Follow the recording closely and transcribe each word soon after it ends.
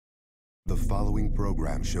The following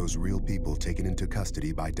program shows real people taken into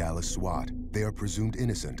custody by Dallas SWAT. They are presumed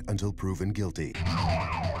innocent until proven guilty. Get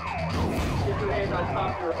your hands on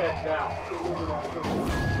top of your head now.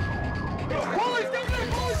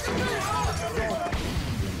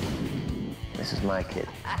 This is my kid.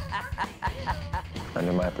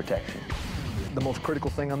 Under my protection. The most critical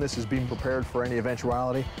thing on this is being prepared for any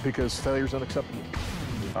eventuality because failure is unacceptable.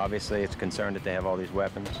 Obviously, it's a concern that they have all these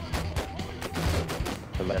weapons.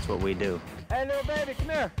 So that's what we do. Hey, little baby, come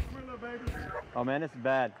here. Come here, little baby. Oh, man, this is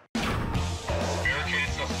bad. Barricade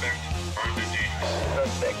suspect. Armed and dangerous.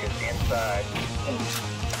 Suspect is inside.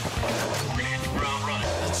 We're gonna hit the ground running.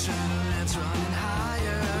 Adrenaline's running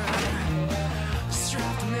higher.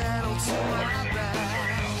 Strapped metal to my back.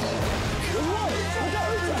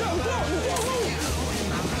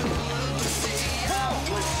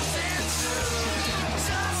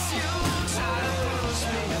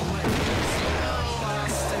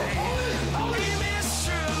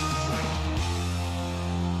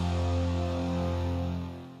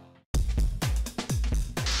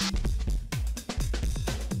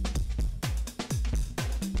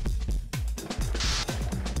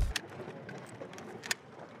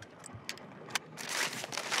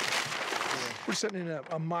 We're sitting in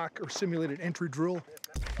a mock or simulated entry drill.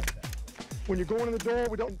 When you're going in the door,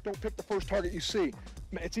 we don't pick the first target you see.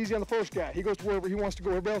 It's easy on the first guy. He goes to wherever he wants to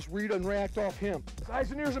go. Everybody else read and react off him. Eyes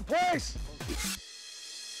and ears in place.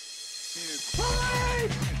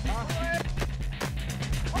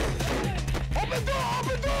 Open door,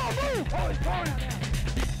 move! Go,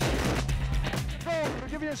 I'm gonna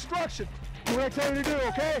give you instruction. Do what I tell you to do,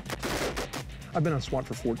 okay? I've been on SWAT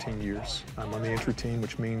for 14 years. I'm on the entry team,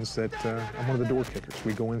 which means that I'm one of the door kickers.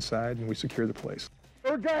 We go inside and we secure the place.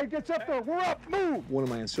 Third guy gets up there, we're up, move! One of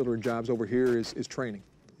my ancillary jobs over here is training.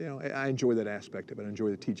 You know, I enjoy that aspect of it. I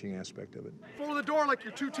enjoy the teaching aspect of it. Full of the door like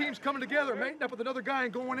your two teams coming together, mating up with another guy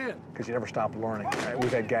and going in. Because you never stop learning.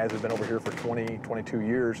 We've had guys that have been over here for 20, 22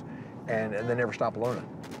 years, and they never stop learning.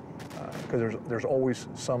 Because there's always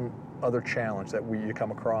some other challenge that you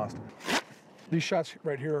come across. These shots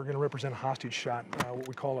right here are going to represent a hostage shot, what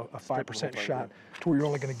we call a 5% shot, to where you're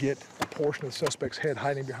only going to get a portion of the suspect's head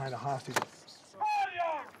hiding behind a hostage.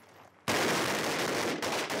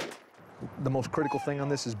 The most critical thing on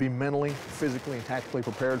this is be mentally, physically, and tactically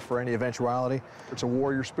prepared for any eventuality. It's a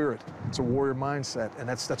warrior spirit. It's a warrior mindset, and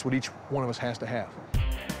that's what each one of us has to have.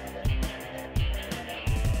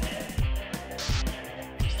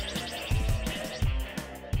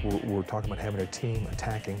 We're talking about having a team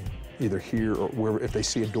attacking either here or wherever, if they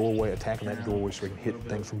see a doorway, attacking that doorway so we can hit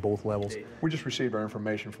things from both levels. We just received our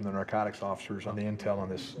information from the narcotics officers on the intel on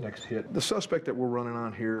this next hit. The suspect that we're running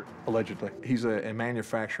on here, allegedly, he's a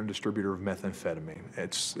manufacturer and distributor of methamphetamine.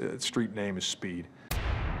 Its street name is Speed.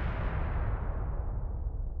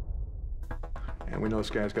 And we know this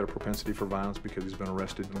guy's got a propensity for violence because he's been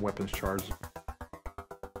arrested and weapons charged.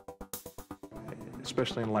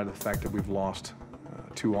 Especially in light of the fact that we've lost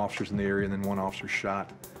 2 officers in the area and then 1 officer shot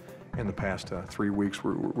in the past 3 weeks.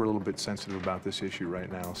 We're a little bit sensitive about this issue right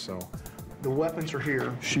now, so. The weapons are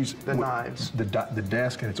here, the knives. The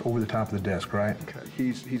desk, and it's over the top of the desk, right? Okay.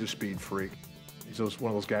 He's a speed freak. He's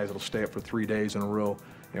one of those guys that'll stay up for 3 days in a row,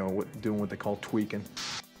 you know, doing what they call tweaking.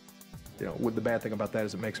 You know, the bad thing about that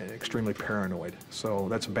is it makes him extremely paranoid. So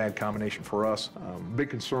that's a bad combination for us. Big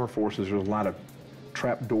concern for us is there's a lot of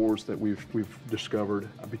trap doors that we've discovered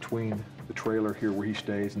between the trailer here where he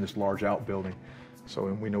stays and this large outbuilding. So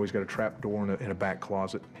we know he's got a trap door in a back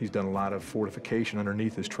closet. He's done a lot of fortification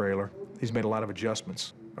underneath his trailer. He's made a lot of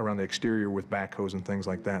adjustments around the exterior with backhoes and things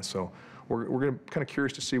like that. So we're kind of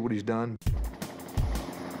curious to see what he's done.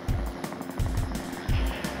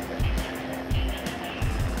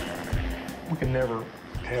 We can never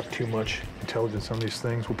have too much intelligence on these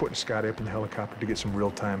things. We're putting Scotty up in the helicopter to get some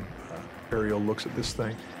real-time aerial looks at this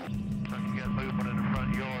thing. You got movement in the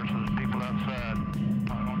front yard, so there's people outside.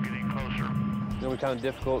 I don't get any closer. It's going to be kind of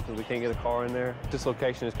difficult because we can't get a car in there. This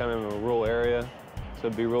location is kind of in a rural area, so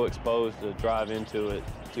it'd be real exposed to drive into it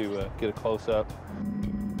to get a close-up.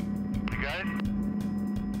 You got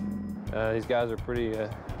it? These guys are pretty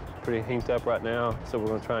hinked up right now, so we're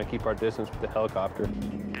going to try and keep our distance with the helicopter.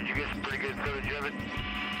 Did you get some pretty good footage of it?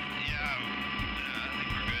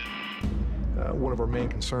 One of our main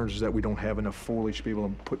concerns is that we don't have enough foliage to be able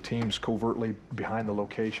to put teams covertly behind the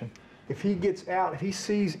location. If he gets out, if he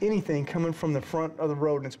sees anything coming from the front of the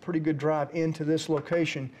road and it's a pretty good drive into this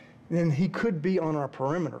location, then he could be on our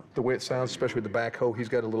perimeter. The way it sounds, especially with the backhoe, he's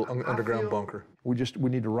got a little underground bunker. We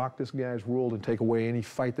need to rock this guy's world and take away any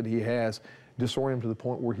fight that he has, disorient him to the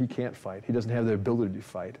point where he can't fight. He doesn't have the ability to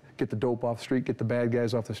fight. Get the dope off the street, get the bad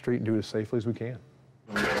guys off the street, and do it as safely as we can.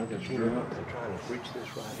 I'm trying to reach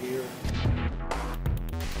this right here.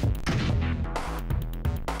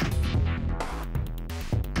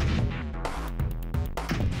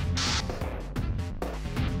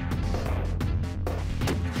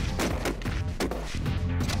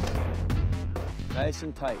 Nice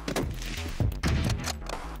and tight.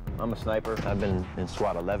 I'm a sniper. I've been in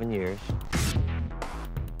SWAT 11 years.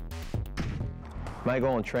 My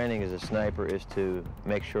goal in training as a sniper is to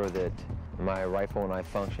make sure that my rifle and I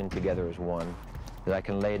function together as one, that I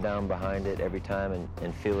can lay down behind it every time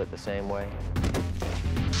and feel it the same way.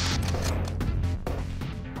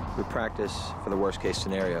 We practice for the worst case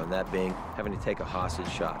scenario, and that being having to take a hostage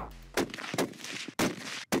shot.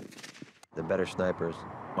 The better snipers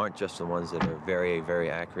aren't just the ones that are very, very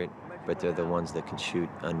accurate, but they're the ones that can shoot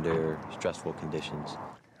under stressful conditions.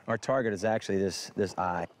 Our target is actually this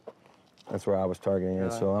eye. That's where I was targeting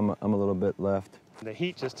it, so I'm a little bit left. The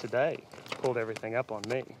heat just today pulled everything up on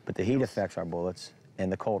me. But the heat affects our bullets, and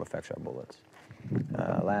the cold affects our bullets.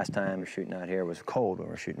 Last time we were shooting out here was cold when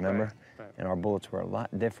we were shooting, remember? Right. And our bullets were a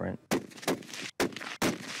lot different. I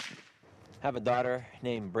have a daughter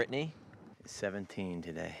named Brittany. She's 17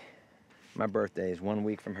 today. My birthday is 1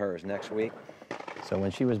 week from hers next week. So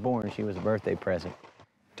when she was born, she was a birthday present.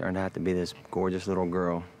 Turned out to be this gorgeous little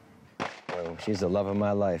girl. So she's the love of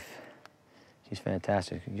my life. She's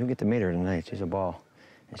fantastic. You'll get to meet her tonight. She's a ball,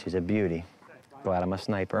 and she's a beauty. Glad I'm a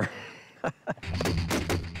sniper.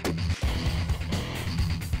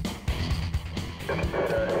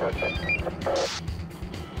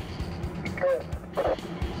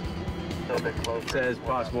 It says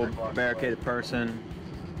possible barricaded person.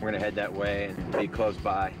 We're gonna head that way and be close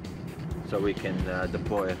by so we can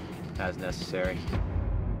deploy as necessary.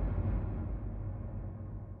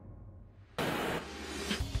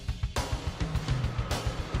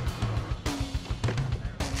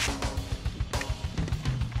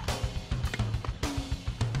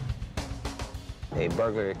 A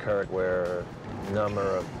burglary occurred where a number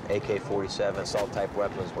of AK-47 assault-type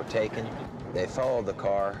weapons were taken. They followed the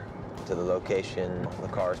car to the location. The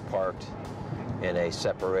car is parked in a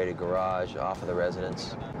separated garage off of the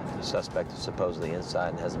residence. The suspect is supposedly inside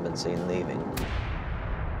and hasn't been seen leaving.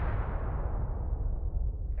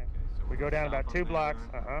 We go down about 2 blocks.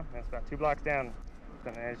 That's about 2 blocks down.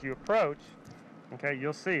 And as you approach, okay,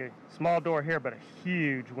 you'll see a small door here, but a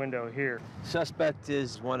huge window here. Suspect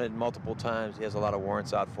is wanted multiple times. He has a lot of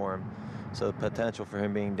warrants out for him, so the potential for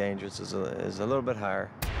him being dangerous is a little bit higher.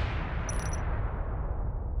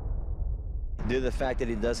 Due to the fact that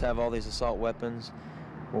he does have all these assault weapons,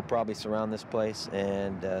 we'll probably surround this place,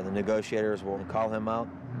 and the negotiators will call him out.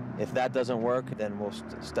 If that doesn't work, then we'll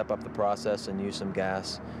step up the process and use some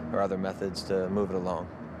gas or other methods to move it along.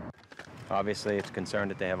 Obviously, it's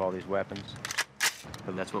concerned that they have all these weapons,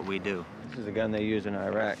 but that's what we do. This is a gun they use in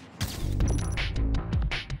Iraq.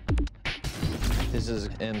 This is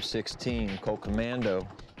M16 Colt Commando.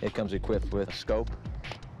 It comes equipped with a scope,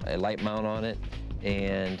 a light mount on it,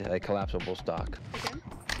 and a collapsible stock. Okay.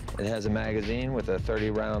 It has a magazine with a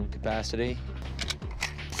 30-round capacity.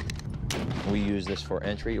 We use this for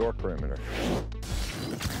entry or perimeter.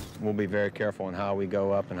 We'll be very careful on how we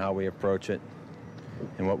go up and how we approach it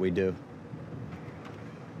and what we do.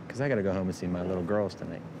 Because I gotta go home and see my little girls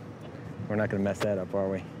tonight. We're not gonna mess that up, are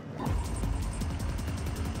we?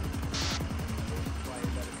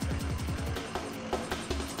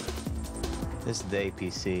 This is the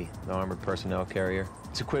APC, the Armored Personnel Carrier.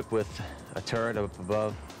 It's equipped with a turret up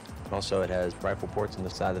above. Also, it has rifle ports on the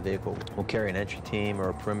side of the vehicle. We'll carry an entry team or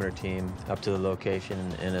a perimeter team up to the location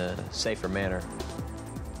in a safer manner.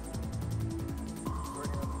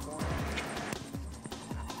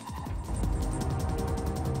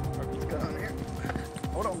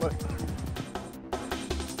 Hold on, buddy.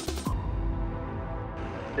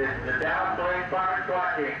 This is the Dallas Police Department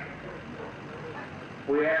SWAT team.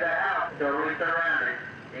 We have the house totally surrounded.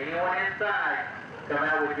 Anyone inside, come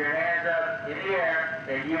out with your hands up in the air,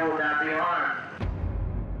 and you will not be harmed.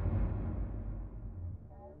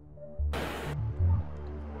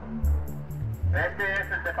 Este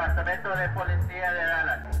es el Departamento de Policía de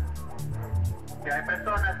Dallas. Que hay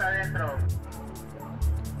personas adentro.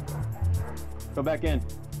 Go back in.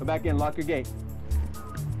 Go back in. Lock your gate.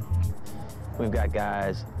 We've got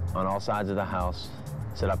guys on all sides of the house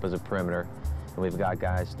set up as a perimeter. And we've got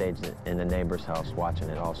guys staged in the neighbor's house watching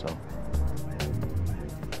it also.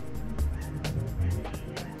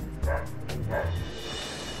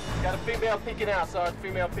 Got a female peeking out, Sarge.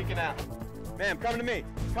 Female peeking out. Ma'am, come to me.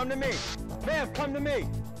 Come to me. Ma'am, come to me.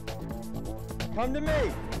 Come to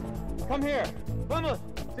me. Come here. Vamos.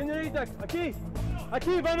 Señorita, aquí.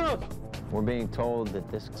 Aquí, vámonos. We're being told that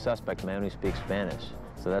this suspect may only speak Spanish,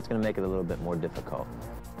 so that's going to make it a little bit more difficult.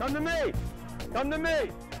 Come to me! Come to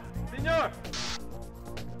me! Señor!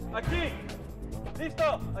 Aquí!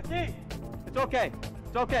 Listo! Aquí! It's okay.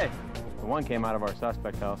 It's okay. The one came out of our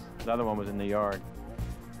suspect house. The other one was in the yard.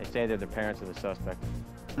 They say they're the parents of the suspect.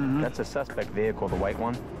 Mm-hmm. That's a suspect vehicle, the white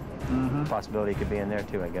one. Mm-hmm. Possibility could be in there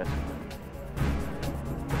too, I guess.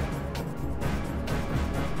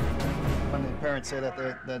 When the parents say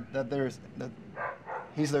that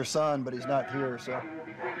he's their son, but he's not here, so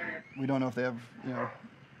we don't know if they have, you know,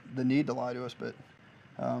 the need to lie to us, but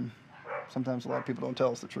sometimes a lot of people don't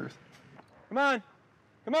tell us the truth. Come on!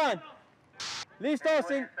 Come on!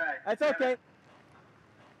 Listo, that's okay.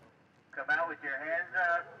 Come out with your hands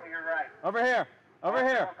up to your right. Over here. Over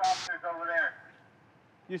here. Officers over there.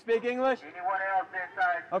 You speak English? Anyone else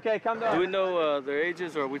inside? Okay, come down. Do we know their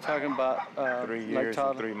ages, or are we talking about 3 years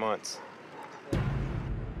and 3 months?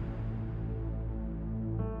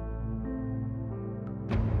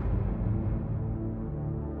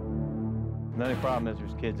 The only problem is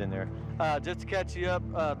there's kids in there. Just to catch you up,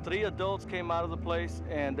 3 adults came out of the place,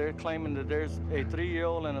 and they're claiming that there's a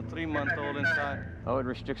 3-year-old and a 3-month-old inside. Oh, it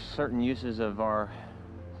restricts certain uses of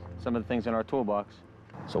some of the things in our toolbox.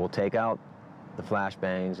 So we'll take out the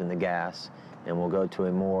flashbangs and the gas, and we'll go to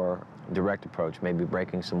a more direct approach, maybe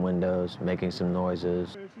breaking some windows, making some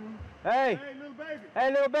noises. Hey! Hey, little baby!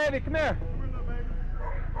 Hey, little baby, come here!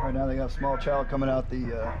 Right now they got a small child coming out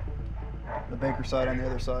the Baker side on the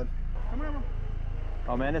other side. Come here, Mom.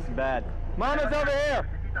 Oh man, this is bad. Mama's over here!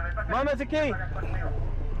 Mama's the key!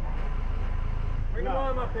 Bring your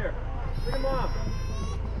mom up here. Bring your mom.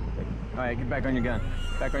 All right, get back on your gun.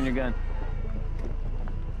 Back on your gun.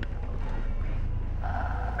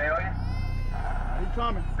 ¿Me oyen? He's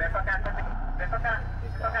coming. Ven para acá, ven para acá.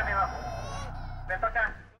 Ven para acá, mijo. Ven para acá.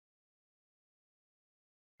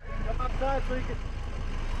 Come outside so you can...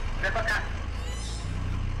 Ven para acá.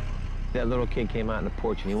 That little kid came out on the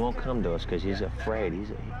porch, and he won't come to us because he's afraid.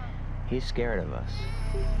 He's scared of us.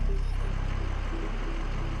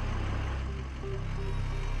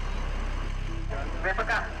 Ven para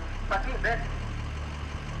acá. Para aquí, ven.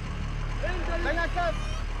 Ven acá.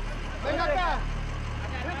 Ven acá.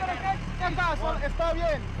 ¿Qué pasa? Está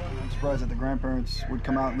bien. I'm surprised that the grandparents would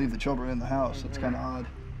come out and leave the children in the house. It's kind of odd.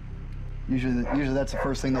 Usually that's the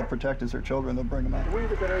first thing they'll protect is their children. They'll bring them out. We can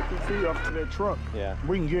get that APC up to that truck. Yeah.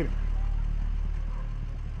 We can get it.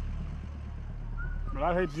 But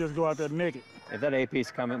I'd hate to just go out there naked. If that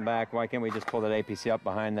AP's coming back, why can't we just pull that APC up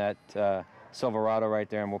behind that Silverado right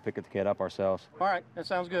there, and we'll pick the kid up ourselves? All right, that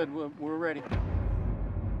sounds good. We're ready.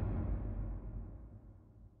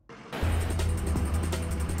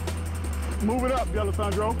 Move it up,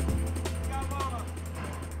 D'Alesandro.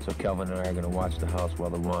 So Kelvin and I are going to watch the house while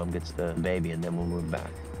the mom gets the baby, and then we'll move back.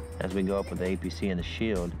 As we go up with the APC and the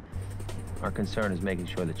shield, our concern is making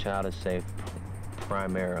sure the child is safe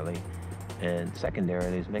primarily, and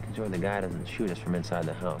secondarily is making sure the guy doesn't shoot us from inside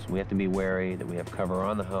the house. We have to be wary that we have cover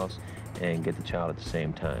on the house and get the child at the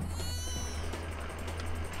same time.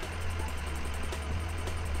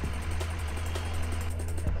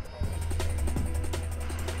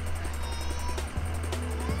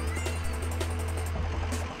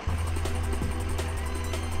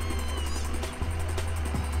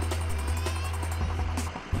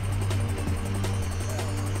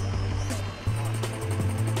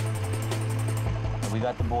 We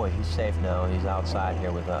got the boy. He's safe now. He's outside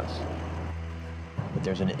here with us. But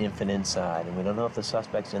there's an infant inside, and we don't know if the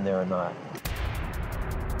suspect's in there or not.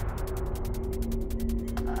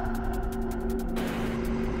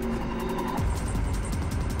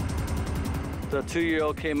 The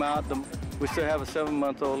 2-year-old came out. We still have a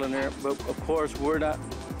 7-month-old in there, but of course we're not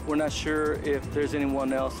sure if there's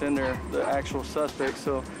anyone else in there, the actual suspect.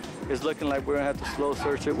 So it's looking like we're gonna have to slow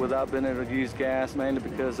search it without being able to use gas, mainly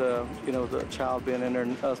because you know, the child being in there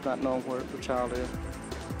and us not knowing where the child is.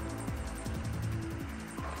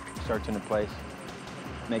 Searching the place,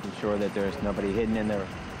 making sure that there's nobody hidden in their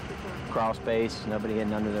crawl space, nobody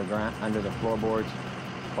hidden under the floorboards,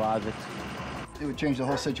 closets. It would change the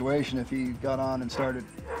whole situation if he got on and started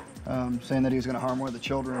saying that he was going to harm one of the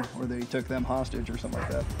children or that he took them hostage or something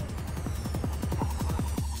like that.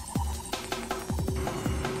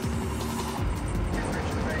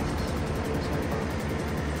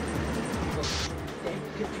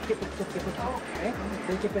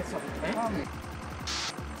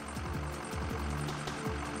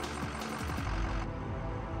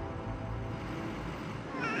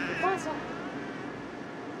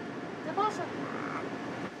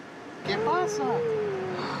 ¿Qué pasa?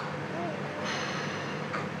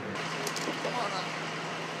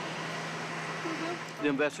 the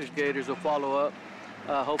investigators will follow up.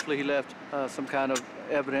 Hopefully he left some kind of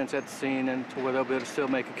evidence at the scene and to where they'll be able to still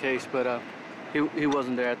make a case, but he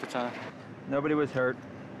wasn't there at the time. Nobody was hurt.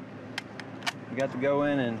 We got to go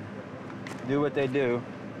in and do what they do.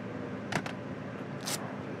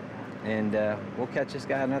 And we'll catch this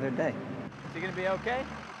guy another day. Is he gonna be okay?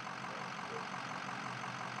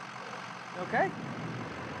 Okay?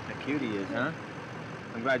 How cute he is, huh?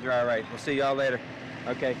 I'm glad you're all right. We'll see y'all later.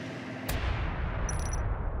 Okay.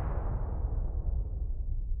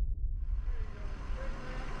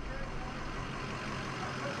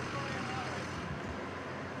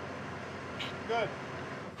 Good.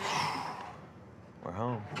 We're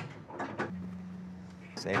home.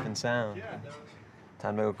 Safe and sound.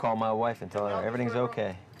 Time to go call my wife and tell her everything's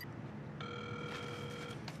okay.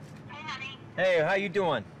 Hey, how you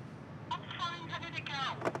doing? I'm fine. How did it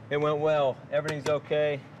go? It went well. Everything's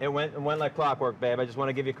okay. It went like clockwork, babe. I just want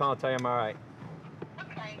to give you a call and tell you I'm all right.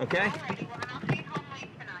 Okay. Okay? All righty. Well, I'll see you home late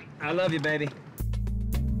tonight. I love you, baby.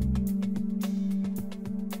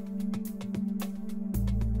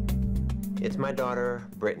 It's my daughter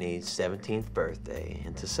Brittany's 17th birthday,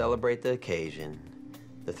 and to celebrate the occasion,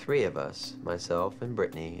 the three of us, myself and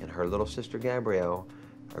Brittany and her little sister Gabrielle,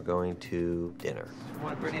 are going to dinner.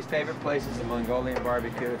 One of Brittany's favorite places, the Mongolian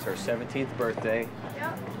barbecue. It's her 17th birthday.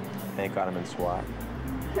 Yep. Thank God I'm in SWAT,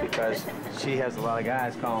 because she has a lot of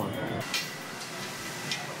guys calling.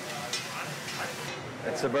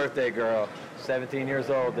 That's the birthday girl, 17 years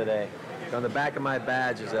old today. On the back of my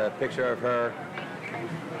badge is a picture of her,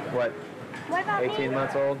 what 18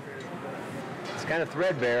 months old? It's kind of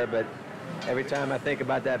threadbare, but every time I think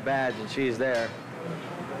about that badge and she's there.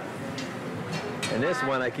 And this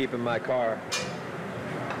one I keep in my car.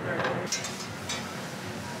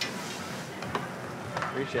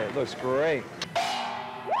 Appreciate it. Looks great.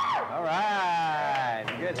 All right.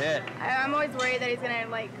 Good hit. I'm always worried that he's going to,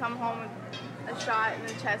 like, come home with a shot in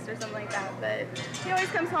the chest or something like that, but he always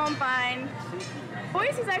comes home fine.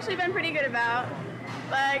 Boys he's actually been pretty good about,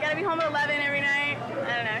 but I got to be home at 11 every night.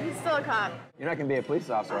 I don't know. He's still a cop. You're not going to be a police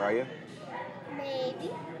officer, are you?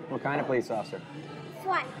 Maybe. What kind of police officer?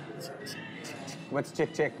 SWAT. What's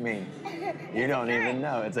chick mean? You don't even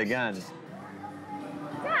know. It's a gun.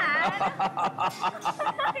 Dad! Oh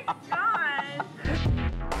my God!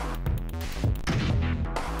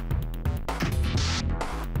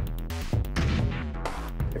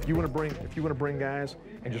 If you want to bring guys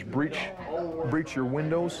and just breach your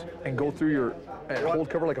windows and go through your hold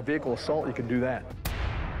cover like a vehicle assault, you can do that.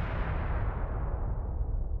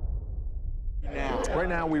 Right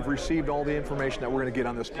now, we've received all the information that we're going to get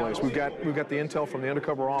on this place. We've got the intel from the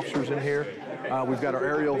undercover officers in here. We've got our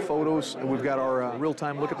aerial photos, and we've got our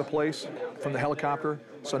real-time look at the place from the helicopter.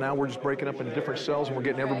 So now we're just breaking up into different cells, and we're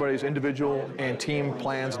getting everybody's individual and team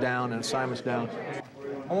plans down and assignments down.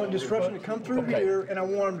 I want disruption to come through here, and I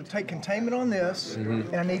want them to take containment on this,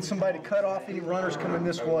 and I need somebody to cut off any runners coming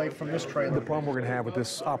this way from this trailer. The problem we're going to have with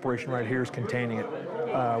this operation right here is containing it.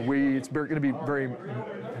 It's going to be very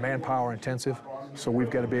manpower intensive. So we've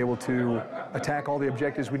got to be able to attack all the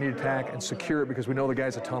objectives we need to attack and secure it, because we know the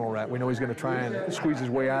guy's a tunnel rat. We know he's going to try and squeeze his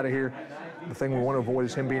way out of here. The thing we want to avoid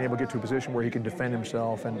is him being able to get to a position where he can defend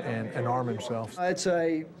himself and arm himself. It's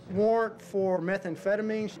a warrant for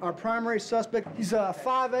methamphetamine. Our primary suspect, he's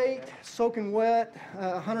 5'8", soaking wet,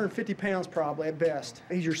 150 pounds probably at best.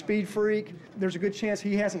 He's your speed freak. There's a good chance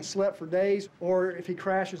he hasn't slept for days, or if he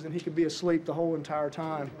crashes, then he could be asleep the whole entire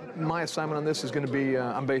time. My assignment on this is going to be,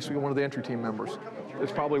 I'm basically one of the entry team members.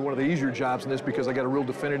 It's probably one of the easier jobs in this because I got a real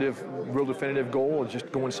definitive goal of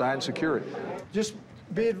just go inside and secure it. Just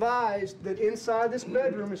be advised that inside this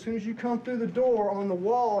bedroom, as soon as you come through the door, on the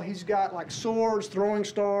wall, he's got like swords, throwing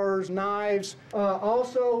stars, knives.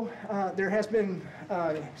 Also, there has been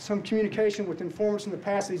some communication with informants in the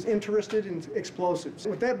past that he's interested in explosives.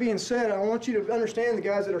 With that being said, I want you to understand, the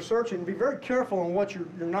guys that are searching, be very careful on what you're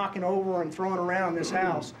knocking over and throwing around in this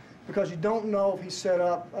house, because you don't know if he set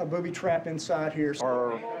up a booby trap inside here.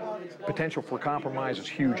 Our potential for compromise is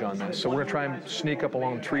huge on this, so we're going to try and sneak up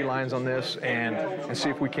along the tree lines on this and see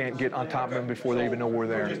if we can't get on top of them before they even know we're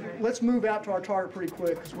there. Let's move out to our target pretty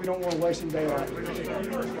quick, because we don't want to waste any daylight.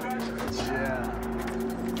 Yeah.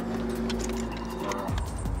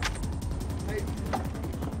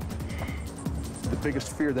 The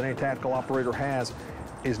biggest fear that any tactical operator has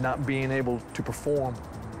is not being able to perform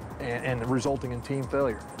and resulting in team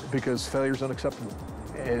failure, because failure is unacceptable.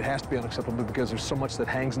 It has to be unacceptable because there's so much that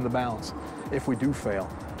hangs in the balance if we do fail.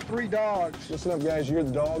 3 dogs. Listen up, guys. You hear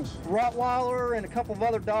the dogs? Rottweiler and a couple of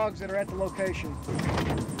other dogs that are at the location.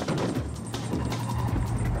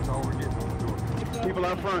 That's all we're getting. People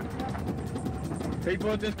up front.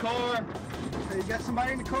 People at this car. Hey, you got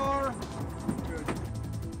somebody in the car? Good.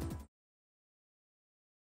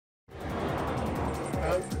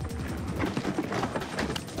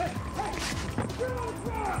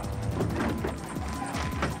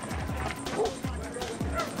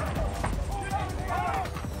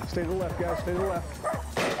 Stay to the left, guys. Stay to the left.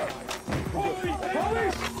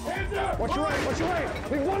 Police! Watch your right. Watch your right.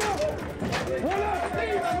 Leave one up. One up.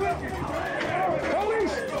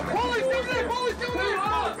 Police! Police! Do this! Police! Do this!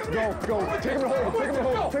 Go. Go. Take him and hold him. Take him and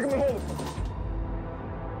hold him. Take him and hold him.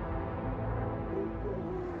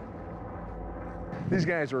 These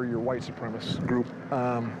guys are your white supremacist group.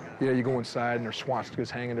 Yeah, you go inside and there's swastikas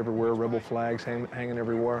hanging everywhere, rebel flags hanging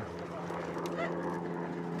everywhere.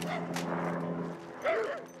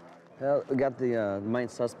 Well, we got the main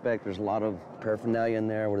suspect. There's a lot of paraphernalia in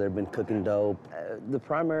there where they've been cooking dope. The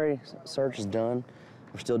primary search is done.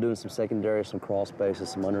 We're still doing some secondary, some crawl spaces,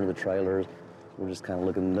 some under the trailers. We're just kind of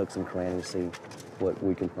looking in nooks and crannies to see what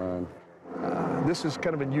we can find. This is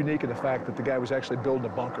kind of unique in the fact that the guy was actually building a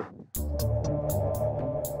bunker.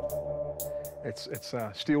 It's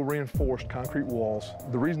steel reinforced concrete walls.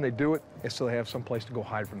 The reason they do it is so they have some place to go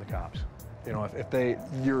hide from the cops. You know,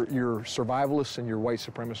 your survivalists and your white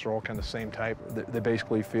supremacists are all kind of the same type. They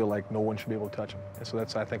basically feel like no one should be able to touch them. And so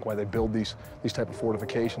that's, I think, why they build these type of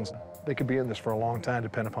fortifications. They could be in this for a long time,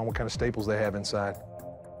 depending upon what kind of staples they have inside.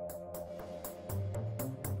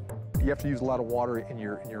 You have to use a lot of water in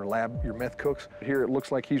your lab, your meth cooks. Here it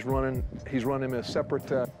looks like he's running a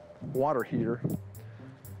separate water heater.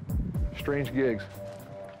 Strange gigs.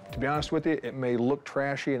 To be honest with you, it may look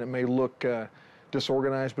trashy and it may look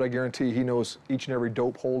disorganized, but I guarantee you he knows each and every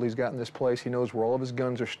dope hole he's got in this place. He knows where all of his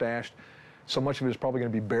guns are stashed. So much of it is probably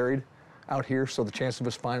going to be buried out here, so the chance of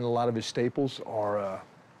us finding a lot of his staples are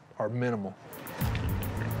minimal.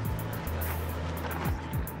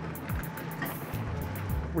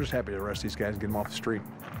 We're just happy to arrest these guys and get them off the street.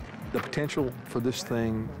 The potential for this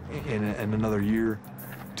thing in another year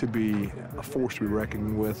to be a force to be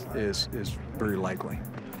reckoned with is very likely.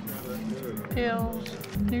 Pills,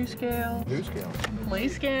 new scales,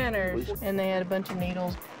 police scanners, and they had a bunch of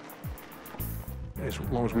needles. As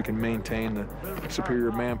long as we can maintain the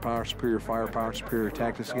superior manpower, superior firepower, superior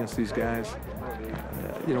tactics against these guys,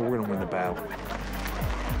 you know, we're going to win the battle.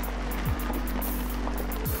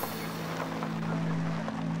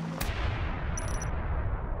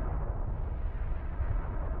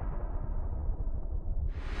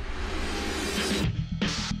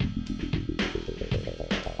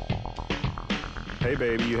 Hey,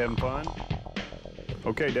 baby, you having fun?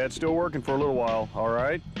 Okay, Dad's still working for a little while, all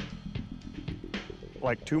right?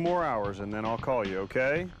 Like 2 more hours, and then I'll call you,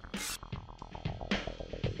 okay?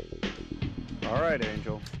 All right,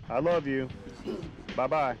 Angel. I love you.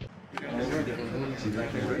 Bye-bye.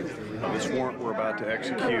 This warrant we're about to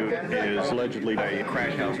execute is allegedly a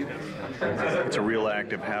crack house. It's a real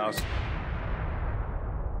active house.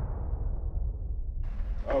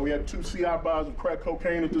 We had 2 CI buys of crack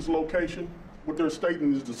cocaine at this location. What they're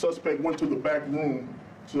stating is the suspect went to the back room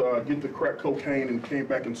to get the crack cocaine and came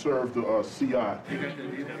back and served the CI.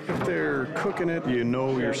 If they're cooking it, you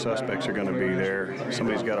know your suspects are going to be there.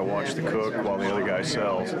 Somebody's got to watch the cook while the other guy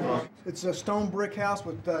sells. It's a stone brick house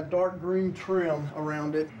with dark green trim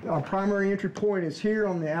around it. Our primary entry point is here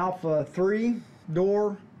on the Alpha 3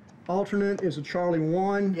 door. Alternate is a Charlie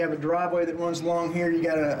 1. You have a driveway that runs along here. You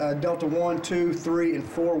got a Delta 1, 2, 3, and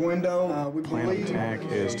 4 window. We Plan of attack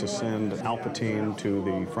is to send Alpha team to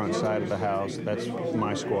the front side of the house. That's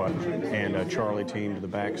my squad. And a Charlie team to the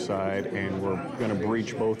back side. And we're going to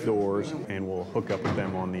breach both doors, and we'll hook up with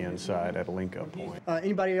them on the inside at a link-up point.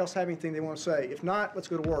 Anybody else have anything they want to say? If not, let's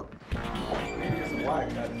go to work. The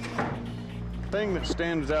thing that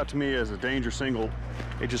stands out to me as a danger single,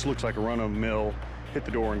 it just looks like a run-of-the-mill, hit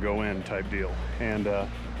the door and go in type deal. And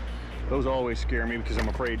those always scare me because I'm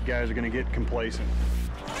afraid guys are going to get complacent.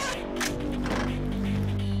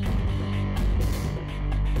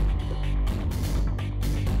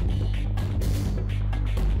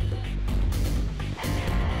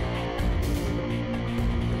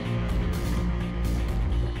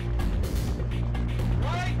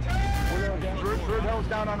 Third house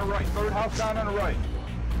down on the right. Third house down on the right.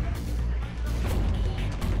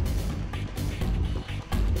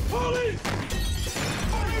 Police!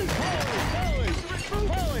 Police! Police!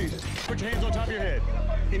 Police! Put your hands on top of your head.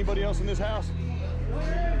 Anybody else in this house?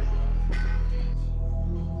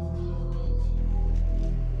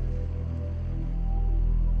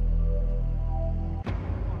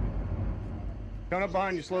 Coming up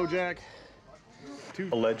behind you, slow jack. 2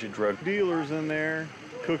 alleged drug dealers in there,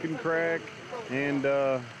 cooking crack, and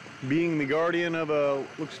being the guardian of a,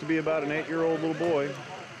 looks to be about an 8-year-old little boy.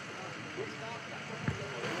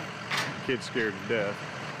 Kid's scared to death.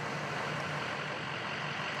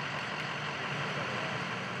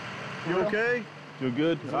 You okay? Doing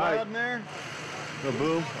good? Is it loud in there? No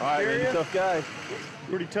boom. All right, man, you tough guys.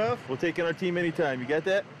 Pretty tough? We'll take in our team anytime. You got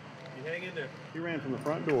that? You hang in there. He ran from the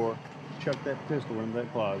front door, chucked that pistol into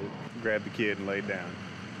that closet, grabbed the kid and laid down.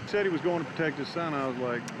 He said he was going to protect his son. I was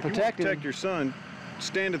like, if you want to protect your son,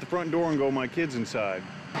 stand at the front door and go, my kid's inside.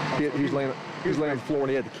 He was laying on the floor and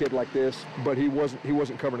he had the kid like this, but he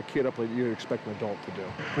wasn't covering the kid up like you'd expect an adult to do.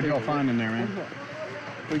 What y'all find in there, man?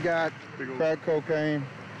 We got crack cocaine,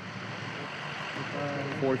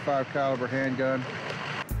 45 caliber handgun.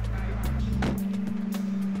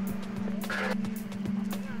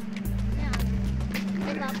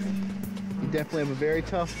 You definitely have a very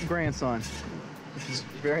tough grandson, which is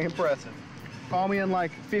very impressive. Call me in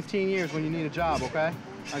like 15 years when you need a job, okay?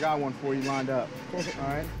 I got one for you lined up. All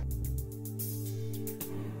right?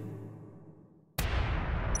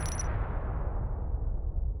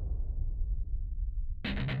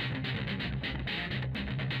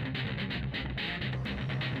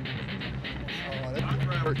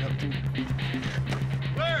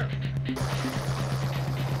 Where?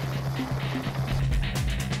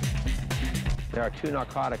 There are 2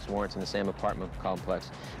 narcotics warrants in the same apartment complex.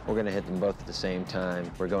 We're going to hit them both at the same time.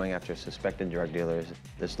 We're going after suspected drug dealers.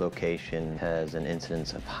 This location has an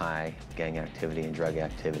incidence of high gang activity and drug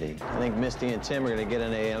activity. I think Misty and Tim are going to get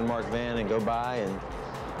in an unmarked van and go by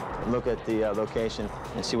and look at the location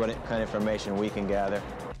and see what kind of information we can gather.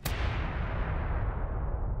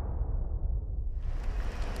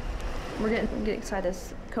 We're getting inside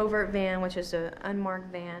this covert van, which is an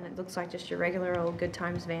unmarked van. It looks like just your regular old Good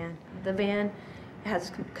Times van. The van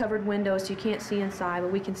has covered windows, so you can't see inside,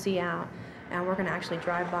 but we can see out. And we're going to actually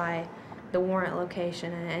drive by the warrant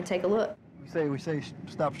location and take a look. We say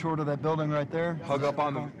stop short of that building right there. Hug up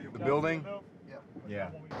on the building?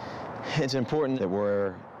 Yeah. It's important that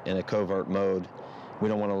we're in a covert mode. We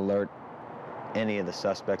don't want to alert any of the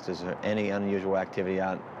suspects as any unusual activity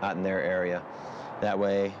out in their area. That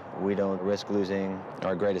way, we don't risk losing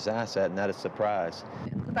our greatest asset, and that is surprise.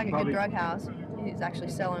 It looked like a good drug house. He's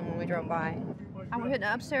actually selling when we drove by. We're hitting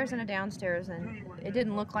an upstairs and a downstairs, and it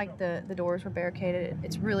didn't look like the doors were barricaded.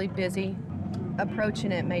 It's really busy.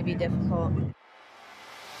 Approaching it may be difficult.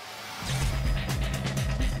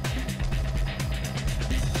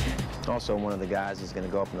 Also, one of the guys is going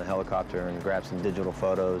to go up in the helicopter and grab some digital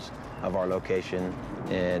photos of our location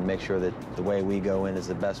and make sure that the way we go in is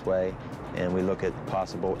the best way, and we look at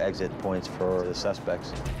possible exit points for the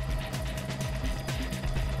suspects.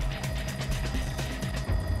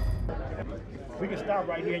 We can stop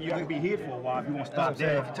right here and you can be here for a while if you want to stop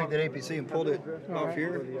there. If you took that APC and pulled it off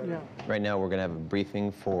here. Yeah. Right now, we're going to have a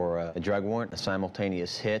briefing for a drug warrant, a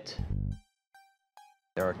simultaneous hit.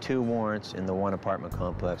 There are 2 warrants in the one apartment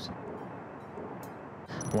complex.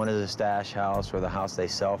 One is a stash house, or the house they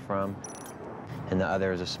sell from, and the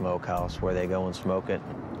other is a smokehouse where they go and smoke it.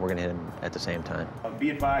 We're going to hit them at the same time. Be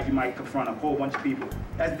advised, you might confront a whole bunch of people.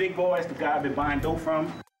 That's Big Boy, that's the guy I've been buying dope from.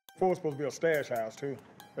 It's supposed to be a stash house, too.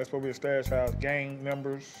 That's supposed to be a stash house, gang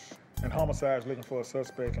members, and homicides looking for a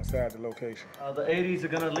suspect inside the location. The 80s are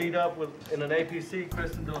going to lead up in an APC.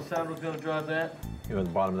 Christian D'Alesandro is going to drive that. You're at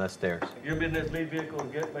the bottom of that stairs. You'll be in this lead vehicle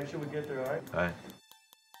and make sure we get there, all right? All right.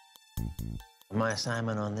 My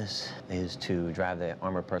assignment on this is to drive the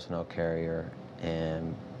armored personnel carrier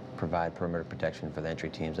and provide perimeter protection for the entry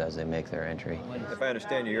teams as they make their entry. If I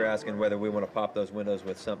understand you, you're asking whether we want to pop those windows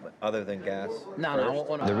with something other than gas?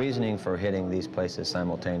 No. The reasoning for hitting these places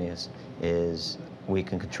simultaneous is we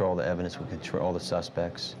can control the evidence, we control the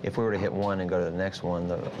suspects. If we were to hit one and go to the next one,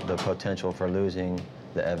 the potential for losing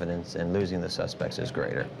the evidence and losing the suspects is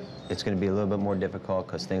greater. It's going to be a little bit more difficult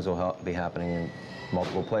because things will be happening in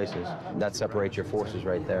multiple places. That separates your forces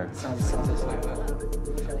right there.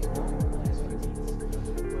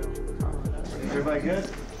 Everybody good?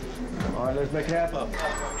 All right, let's make it happen.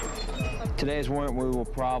 Today's warrant, we will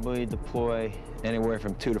probably deploy anywhere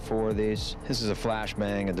from 2 to 4 of these. This is a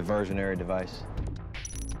flashbang, a diversionary device.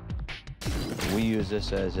 We use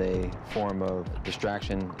this as a form of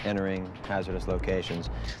distraction entering hazardous locations.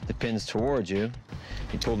 The pin's towards you.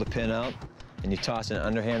 You pull the pin out and you toss an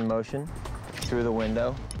underhand motion through the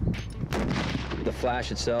window. The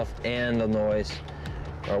flash itself and the noise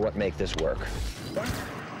are what make this work.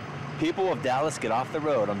 People of Dallas, get off the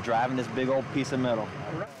road. I'm driving this big old piece of metal.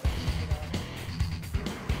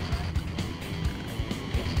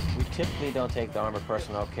 We typically don't take the armored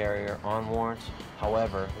personnel carrier on warrants.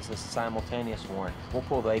 However, this is a simultaneous warrant. We'll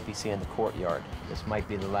pull the APC in the courtyard. This might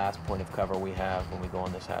be the last point of cover we have when we go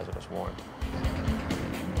on this hazardous warrant.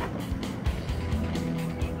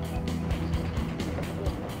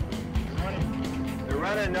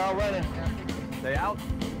 running, they're all running. They out?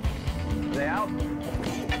 They out?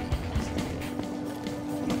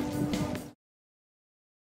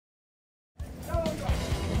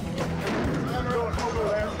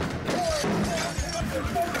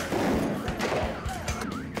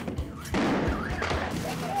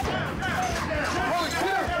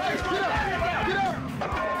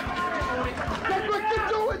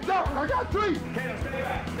 I got 3.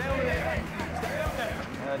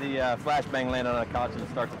 The flashbang landed on a couch and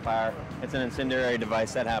starts a fire. It's an incendiary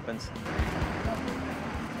device. That happens.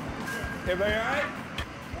 Everybody all right?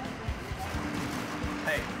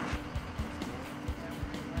 Hey.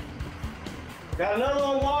 Got another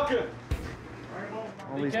one walking.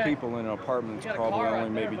 All these people in an apartment is probably only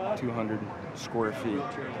maybe 200 square feet.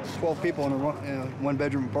 12 people in a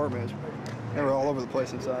one-bedroom apartment. They were all over the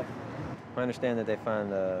place inside. I understand that they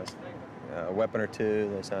found a weapon or two.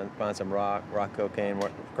 They found some rock cocaine,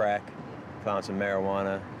 crack, found some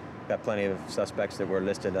marijuana. Got plenty of suspects that were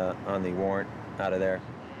listed on the warrant out of there.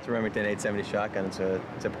 It's a Remington 870 shotgun. It's a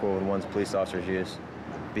typical ones police officers use.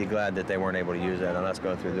 Be glad that they weren't able to use that on us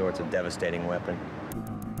going through the door. It's a devastating weapon.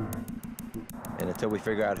 And until we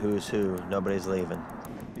figure out who's who, nobody's leaving.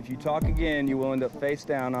 If you talk again, you will end up face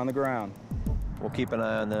down on the ground. We'll keep an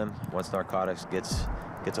eye on them. Once narcotics gets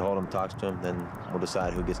a hold of them, talks to them, then we'll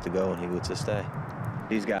decide who gets to go and who gets to stay.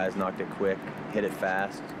 These guys knocked it quick, hit it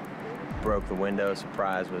fast, broke the window.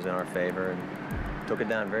 Surprise was in our favor, and took it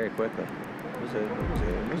down very quickly. It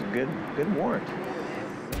was a good warrant.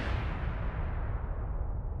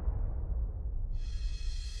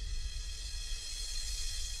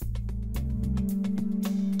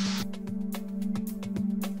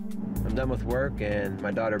 I'm done with work, and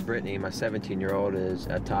my daughter Brittany, my 17-year-old, is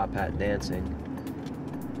at Top Hat dancing.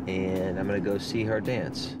 And I'm gonna go see her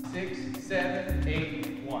dance. 6, 7,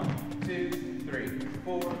 8, 1, 2, 3,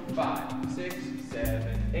 4, 5, 6,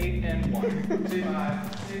 7, 8, and 1, 2,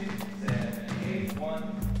 5, 6, 7, 8, 1,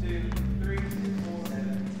 2, 3, 4,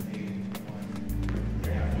 7, 8,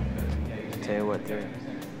 1. I tell you what,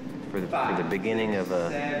 for the beginning of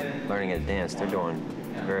learning how to dance, they're doing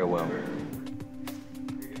very well.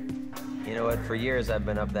 You know what? For years I've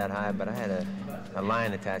been up that high, but I had a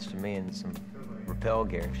line attached to me and some rappel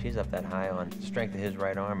gear. She's up that high on the strength of his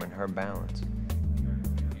right arm and her balance.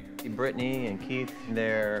 Brittany and Keith,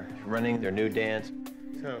 they're running their new dance.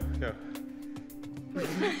 Go.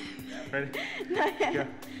 Ready? Go.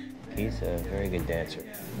 Keith's a very good dancer.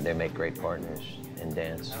 They make great partners in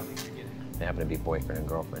dance. They happen to be boyfriend and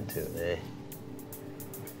girlfriend too.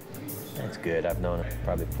 That's good. I've known him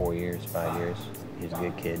probably 4 years, 5 years. He's a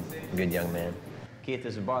good kid, a good young man. Keith,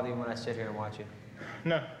 does it bother you when I sit here and watch you?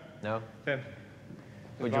 No. No? Then.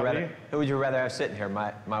 Who would you rather have sitting here,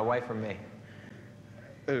 my wife or me?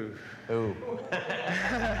 Ooh. Ooh.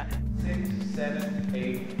 6, 7,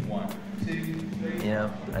 8, 1, 2, 3. You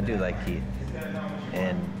know, I do like Keith.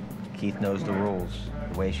 And Keith knows the rules.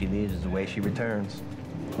 The way she leaves is the way she returns.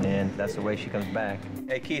 And that's the way she comes back.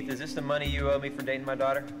 Hey, Keith, is this the money you owe me for dating my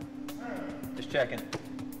daughter? Just checking.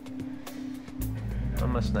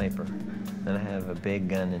 I'm a sniper, and I have a big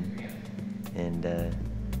gun, and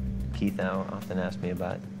Keith often asks me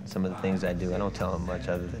about some of the things I do. I don't tell him much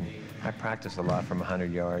other than I practice a lot from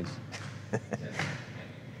 100 yards.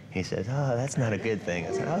 He says, oh, that's not a good thing.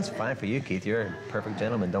 I said, oh, it's fine for you, Keith. You're a perfect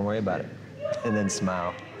gentleman. Don't worry about it. And then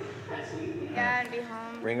smile. Yeah, and be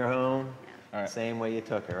home. Bring her home, same way you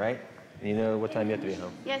took her, right? You know what time you have to be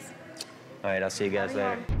home? Yes. All right, I'll see you guys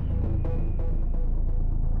later.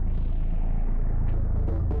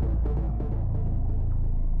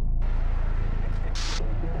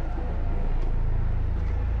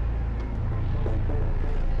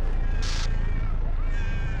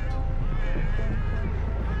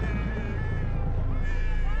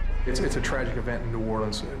 It's a tragic event in New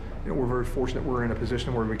Orleans. You know, we're very fortunate we're in a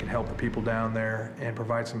position where we can help the people down there and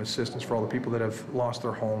provide some assistance for all the people that have lost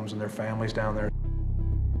their homes and their families down there.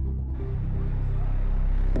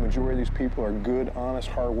 The majority of these people are good, honest,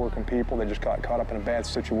 hard-working people. They just got caught up in a bad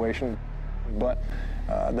situation. But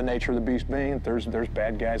the nature of the beast being, there's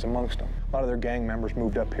bad guys amongst them. A lot of their gang members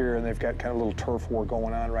moved up here, and they've got kind of a little turf war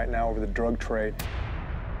going on right now over the drug trade.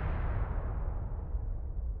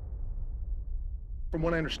 From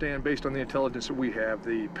what I understand, based on the intelligence that we have,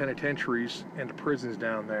 the penitentiaries and the prisons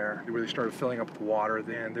down there, where they started filling up with water,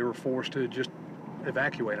 then they were forced to just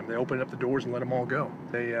evacuate them. They opened up the doors and let them all go.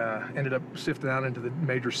 They ended up sifting out into the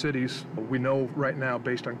major cities. We know right now,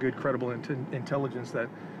 based on good, credible intelligence, that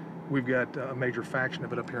we've got a major faction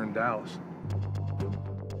of it up here in Dallas.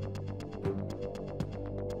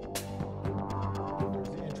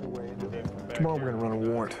 Tomorrow we're going to run a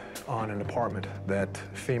warrant on an apartment that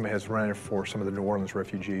FEMA has rented for some of the New Orleans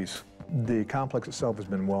refugees. The complex itself has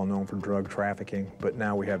been well known for drug trafficking, but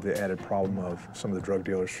now we have the added problem of some of the drug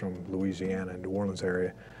dealers from Louisiana and New Orleans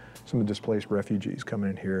area, some of the displaced refugees coming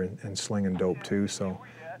in here and slinging dope too, so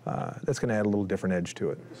that's going to add a little different edge to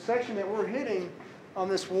it. The section that we're hitting on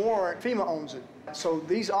this warrant, FEMA owns it. So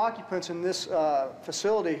these occupants in this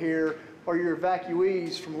facility here are your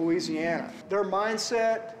evacuees from Louisiana. Their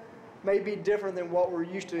mindset may be different than what we're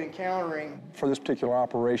used to encountering. For this particular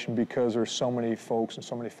operation, because there's so many folks and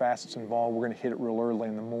so many facets involved, we're going to hit it real early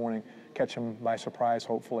in the morning, catch them by surprise,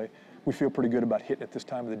 hopefully. We feel pretty good about hitting it this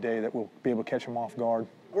time of the day, that we'll be able to catch them off guard.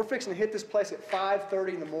 We're fixing to hit this place at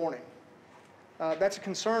 5:30 in the morning. That's a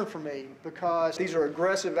concern for me because these are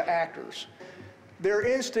aggressive actors. Their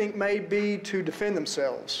instinct may be to defend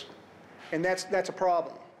themselves, and that's a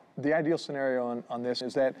problem. The ideal scenario on this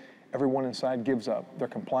is that everyone inside gives up. They're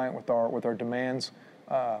compliant with our demands.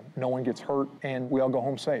 No one gets hurt, and we all go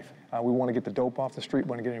home safe. We want to get the dope off the street, we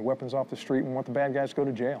want to get any weapons off the street, and we want the bad guys to go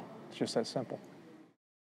to jail. It's just that simple.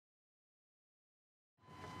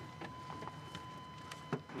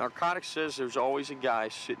 Narcotics says there's always a guy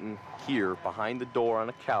sitting here behind the door on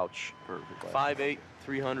a couch, 5'8",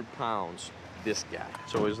 300 pounds, this guy.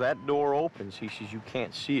 So as that door opens, he says you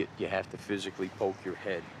can't see it. You have to physically poke your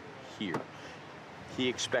head here. He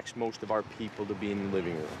expects most of our people to be in the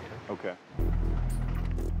living room. Okay.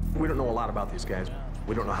 We don't know a lot about these guys.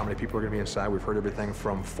 We don't know how many people are going to be inside. We've heard everything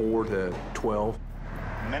from 4 to 12.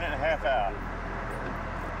 Minute and a half out.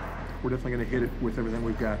 We're definitely going to hit it with everything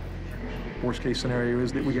we've got. Worst case scenario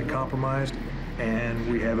is that we get compromised and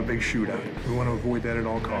we have a big shootout. We want to avoid that at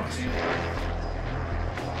all costs.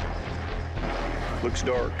 Looks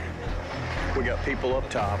dark. We got people up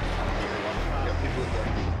top.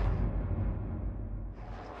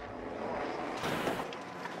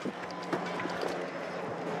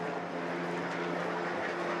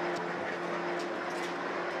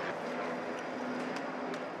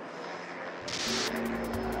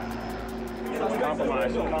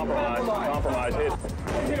 Compromise, hit.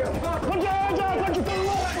 Put your hands up, put your thumb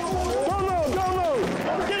up. Don't move.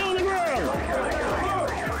 Get on the ground.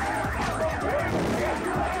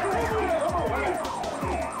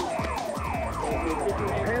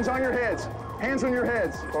 Hands on your heads. Hands on your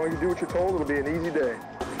heads. As long as you do what you're told, it'll be an easy day.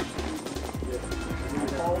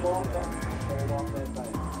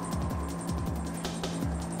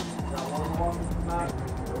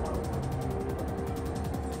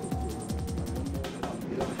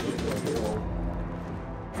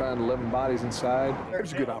 Found 11 bodies inside. It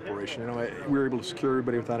was a good operation. You know, we were able to secure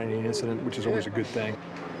everybody without any incident, which is always a good thing.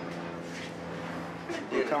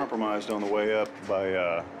 We were compromised on the way up by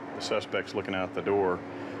the suspects looking out the door.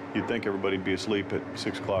 You'd think everybody'd be asleep at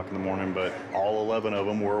 6 o'clock in the morning, but all 11 of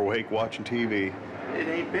them were awake watching TV. It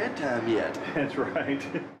ain't bedtime yet. That's right.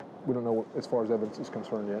 We don't know as far as evidence is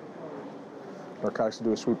concerned yet. Narcotics will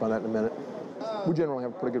do a sweep on that in a minute. We generally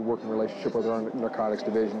have a pretty good working relationship with our narcotics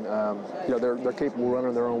division. You know, they're capable of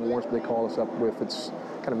running their own warrants, but they call us up if it's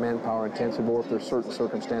kind of manpower intensive or if there's certain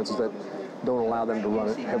circumstances that don't allow them to run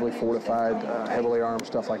it, heavily fortified, heavily armed,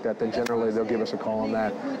 stuff like that, then generally they'll give us a call on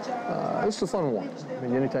that. It's a fun one. I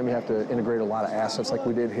mean, anytime you have to integrate a lot of assets like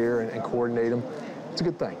we did here and coordinate them, it's a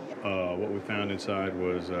good thing. What we found inside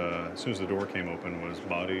was, as soon as the door came open, was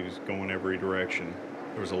bodies going every direction.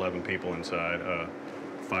 There was 11 people inside,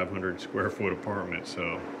 500 square foot apartment,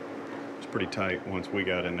 so it's pretty tight once we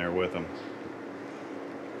got in there with them.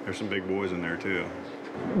 There's some big boys in there too.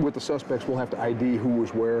 With the suspects, we'll have to ID who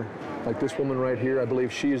was where. Like this woman right here, I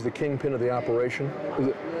believe she is the kingpin of the operation.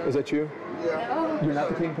 Is that you? Yeah. You're not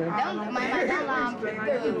the kingpin?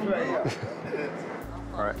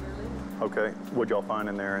 All right. Okay. What'd y'all find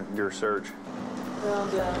in there in your search?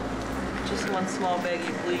 Found just one small baggie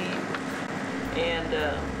of weed, and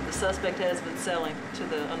the suspect has been selling to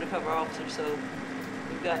the undercover officer, so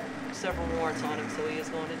we've got several warrants on him, so he is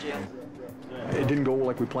going to jail. It didn't go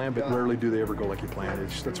like we planned, but rarely do they ever go like you planned.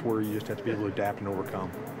 That's where you just have to be able to adapt and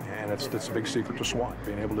overcome. And that's a big secret to SWAT,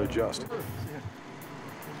 being able to adjust.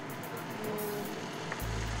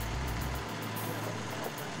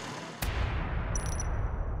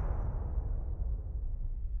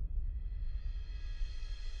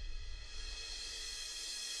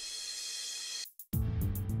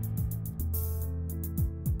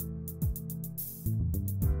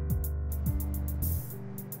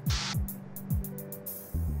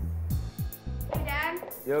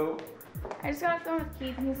 Yo. I just got off the phone with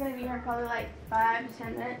Keith, and he's gonna be here in probably like 5 to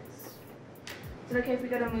 10 minutes. Is it okay if we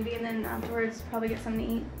go to a movie and then afterwards probably get something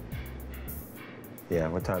to eat? Yeah,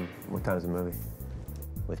 what time is the movie?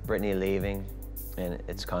 With Brittany leaving, And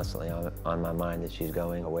it's constantly on my mind that she's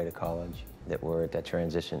going away to college, that we're at that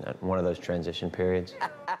transition, one of those transition periods.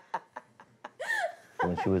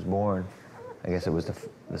 When she was born, I guess it was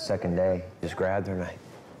the second day, just grabbed her and I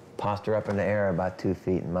tossed her up in the air about 2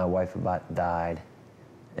 feet, and my wife about died.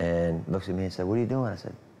 And looks at me and said, "What are you doing?" I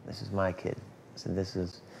said, "This is my kid." I said,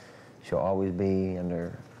 she'll always be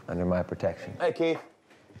under my protection. Hey, Keith.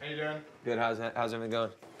 How you doing? Good, how's everything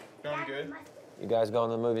going? Going good. You guys going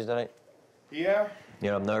to the movies tonight? Yeah. You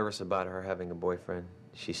know, I'm nervous about her having a boyfriend.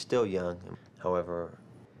 She's still young. However,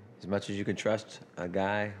 as much as you can trust a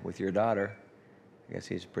guy with your daughter, I guess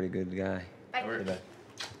he's a pretty good guy. Bye.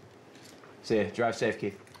 See ya. Drive safe,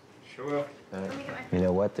 Keith. Sure will. You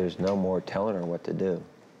know what? There's no more telling her what to do.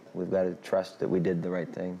 We've got to trust that we did the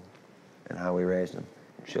right thing and how we raised them.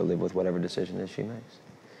 She'll live with whatever decision that she makes.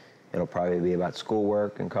 It'll probably be about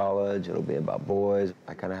schoolwork and college. It'll be about boys.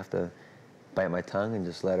 I kind of have to bite my tongue and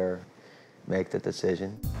just let her make the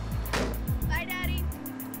decision. Bye, Daddy.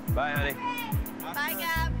 Bye, honey. Bye,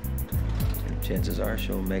 Gab. And chances are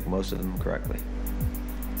she'll make most of them correctly.